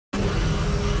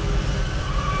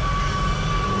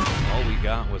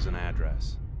was an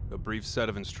address, a brief set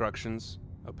of instructions,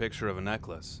 a picture of a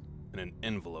necklace, and an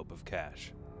envelope of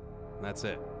cash. That's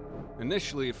it.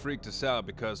 Initially, it freaked us out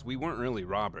because we weren't really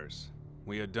robbers.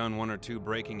 We had done 1 or 2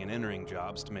 breaking and entering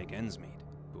jobs to make ends meet,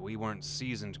 but we weren't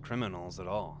seasoned criminals at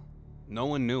all. No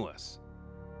one knew us.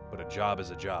 But a job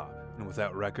is a job, and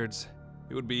without records,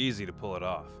 it would be easy to pull it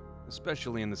off,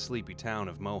 especially in the sleepy town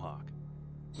of Mohawk.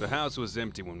 The house was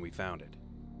empty when we found it,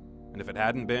 and if it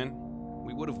hadn't been,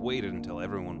 we would have waited until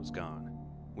everyone was gone.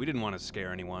 We didn't want to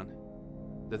scare anyone.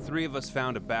 The 3 of us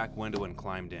found a back window and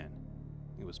climbed in.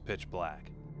 It was pitch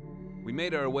black. We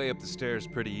made our way up the stairs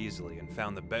pretty easily and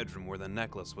found the bedroom where the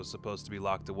necklace was supposed to be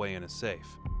locked away in a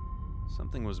safe.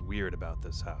 Something was weird about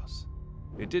this house.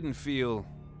 It didn't feel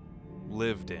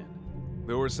lived in.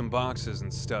 There were some boxes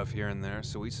and stuff here and there,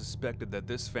 so we suspected that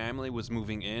this family was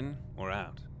moving in or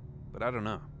out. But I don't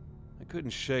know. I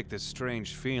couldn't shake this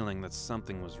strange feeling that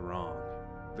something was wrong.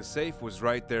 The safe was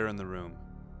right there in the room.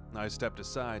 I stepped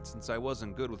aside since I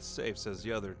wasn't good with safes as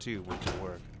the other 2 went to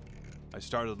work. I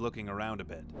started looking around a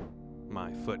bit.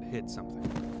 My foot hit something.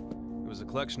 It was a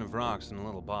collection of rocks in a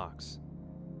little box.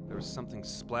 There was something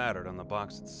splattered on the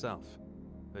box itself.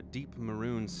 A deep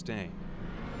maroon stain.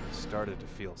 I started to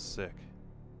feel sick.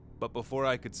 But before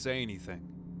I could say anything,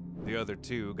 the other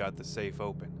 2 got the safe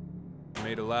open. It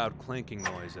made a loud clinking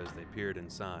noise as they peered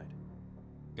inside.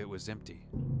 It was empty.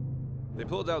 They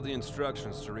pulled out the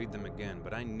instructions to read them again,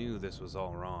 but I knew this was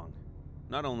all wrong.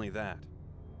 Not only that,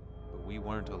 but we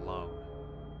weren't alone.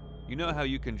 You know how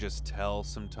you can just tell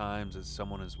sometimes that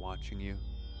someone is watching you?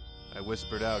 I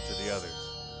whispered out to the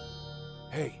others.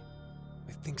 "Hey,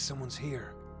 I think someone's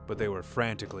here." But they were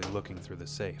frantically looking through the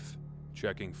safe,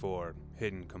 checking for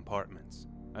hidden compartments.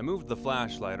 I moved the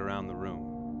flashlight around the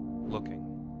room, looking.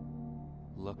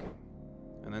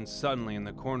 And then suddenly in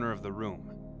the corner of the room,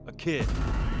 a kid.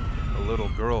 A little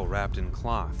girl wrapped in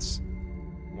cloths,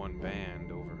 one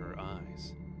band over her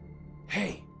eyes.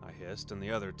 "Hey!" I hissed, and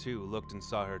the other 2 looked and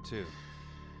saw her too.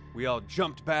 We all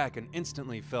jumped back and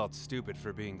instantly felt stupid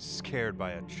for being scared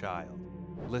by a child.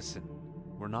 "Listen,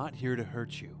 we're not here to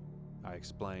hurt you," I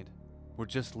explained. "We're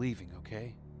just leaving,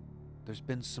 okay? There's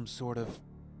been some sort of..."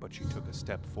 But she took a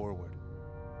step forward.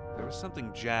 There was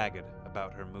something jagged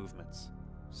about her movements.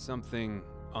 Something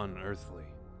unearthly.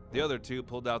 The other 2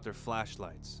 pulled out their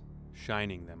flashlights,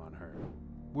 shining them on her.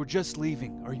 "We're just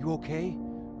leaving. Are you okay?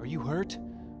 Are you hurt?"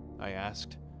 I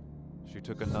asked. She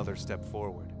took another step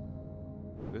forward.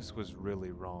 This was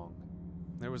really wrong.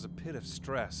 There was a pit of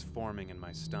stress forming in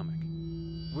my stomach.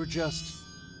 "We're just..."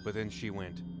 But then she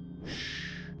went,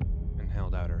 "Shh," and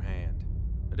held out her hand.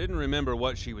 I didn't remember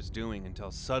what she was doing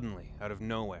until suddenly, out of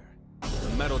nowhere,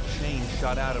 a metal chain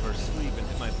shot out of her sleeve and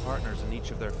hit my partners in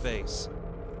each of their face.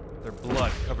 Their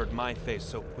blood covered my face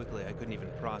so quickly I couldn't even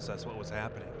process what was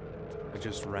happening. I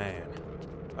just ran.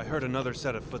 I heard another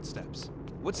set of footsteps.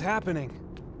 "What's happening?"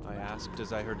 I asked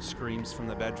as I heard screams from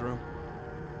the bedroom.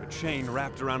 A chain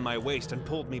wrapped around my waist and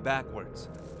pulled me backwards.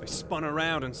 I spun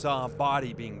around and saw a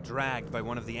body being dragged by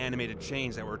one of the animated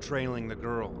chains that were trailing the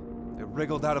girl. It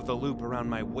wriggled out of the loop around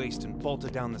my waist and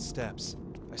bolted down the steps.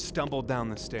 I stumbled down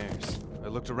the stairs. I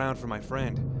looked around for my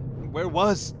friend. Where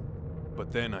was...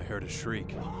 But then I heard a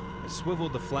shriek. I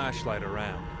swiveled the flashlight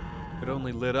around. It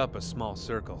only lit up a small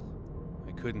circle.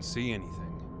 I couldn't see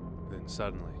anything. Then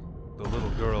suddenly, the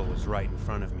little girl was right in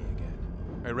front of me again.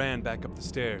 I ran back up the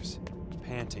stairs,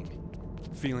 panting,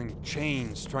 feeling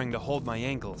chains trying to hold my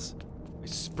ankles. I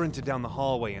sprinted down the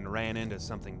hallway and ran into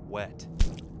something wet.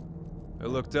 I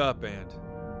looked up and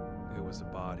it was a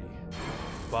body.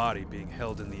 A body being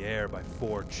held in the air by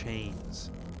 4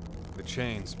 chains. The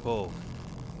chains pulled.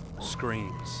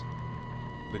 Screams.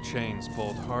 The chains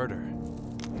pulled harder.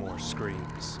 More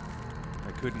screams.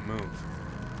 I couldn't move.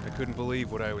 I couldn't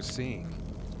believe what I was seeing.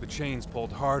 The chains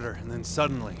pulled harder, and then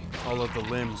suddenly, all of the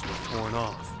limbs were torn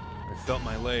off. I felt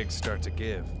my legs start to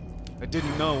give. I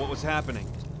didn't know what was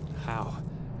happening. How?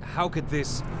 How could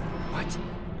this... What?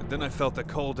 And then I felt the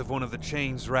cold of one of the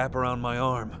chains wrap around my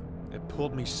arm. It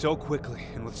pulled me so quickly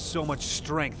and with so much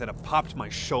strength that it popped my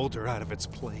shoulder out of its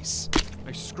place.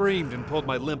 I screamed and pulled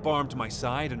my limp arm to my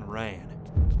side and ran.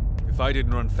 If I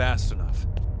didn't run fast enough,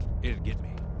 it'd get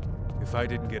me. If I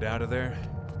didn't get out of there,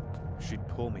 she'd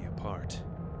pull me apart.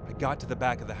 I got to the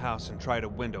back of the house and tried a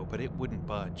window, but it wouldn't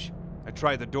budge. I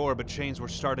tried the door, but chains were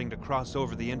starting to cross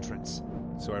over the entrance.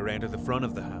 So I ran to the front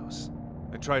of the house.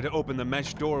 I tried to open the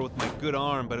mesh door with my good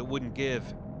arm, but it wouldn't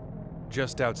give.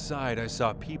 Just outside, I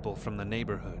saw people from the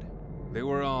neighborhood. They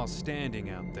were all standing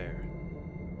out there.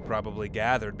 Probably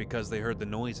gathered because they heard the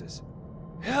noises.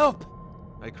 "Help!"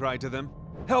 I cried to them.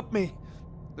 "Help me!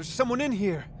 There's someone in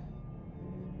here!"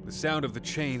 The sound of the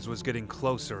chains was getting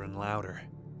closer and louder.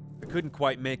 I couldn't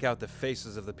quite make out the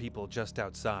faces of the people just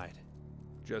outside,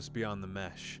 just beyond the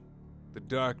mesh. The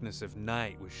darkness of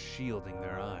night was shielding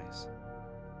their eyes.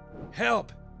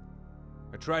 Help!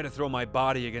 I tried to throw my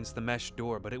body against the mesh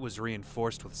door, but it was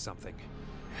reinforced with something.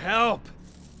 Help!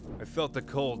 I felt the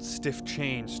cold, stiff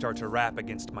chains start to wrap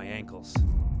against my ankles,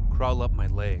 crawl up my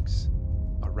legs,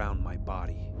 around my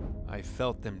body. I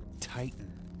felt them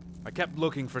tighten. I kept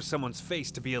looking for someone's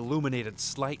face to be illuminated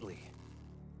slightly,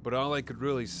 but all I could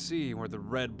really see were the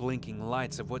red blinking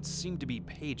lights of what seemed to be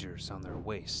pagers on their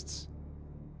waists.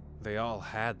 They all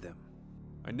had them.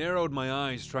 I narrowed my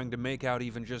eyes trying to make out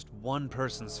even just one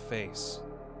person's face,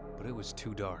 but it was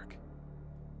too dark.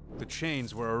 The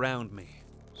chains were around me,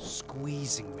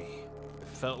 squeezing me. It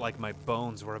felt like my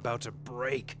bones were about to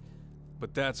break.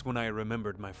 But that's when I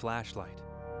remembered my flashlight.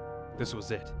 This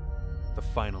was it, the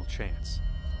final chance.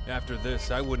 After this,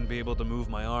 I wouldn't be able to move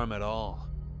my arm at all.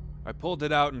 I pulled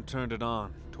it out and turned it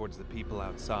on towards the people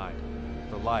outside.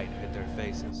 The light hit their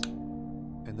faces.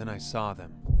 And then I saw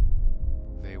them.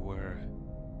 They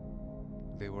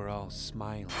were all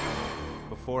smiling.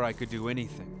 Before I could do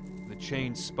anything, the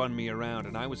chain spun me around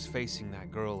and I was facing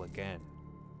that girl again.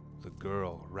 The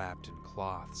girl wrapped in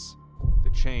cloths.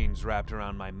 The chains wrapped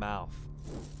around my mouth.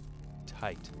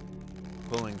 Tight,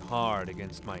 pulling hard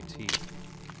against my teeth.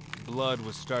 Blood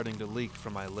was starting to leak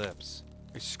from my lips.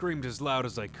 I screamed as loud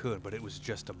as I could, but it was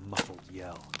just a muffled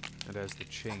yell. And as the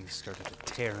chains started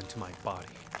to tear into my body,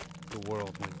 the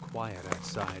world went quiet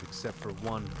outside except for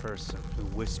one person who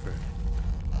whispered,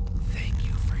 "Thank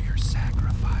you for your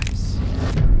sacrifice."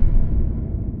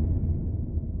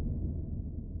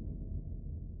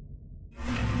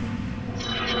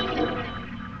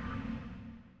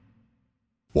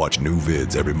 Watch new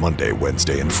vids every Monday,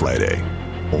 Wednesday, and Friday,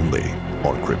 only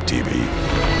on Crypt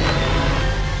TV.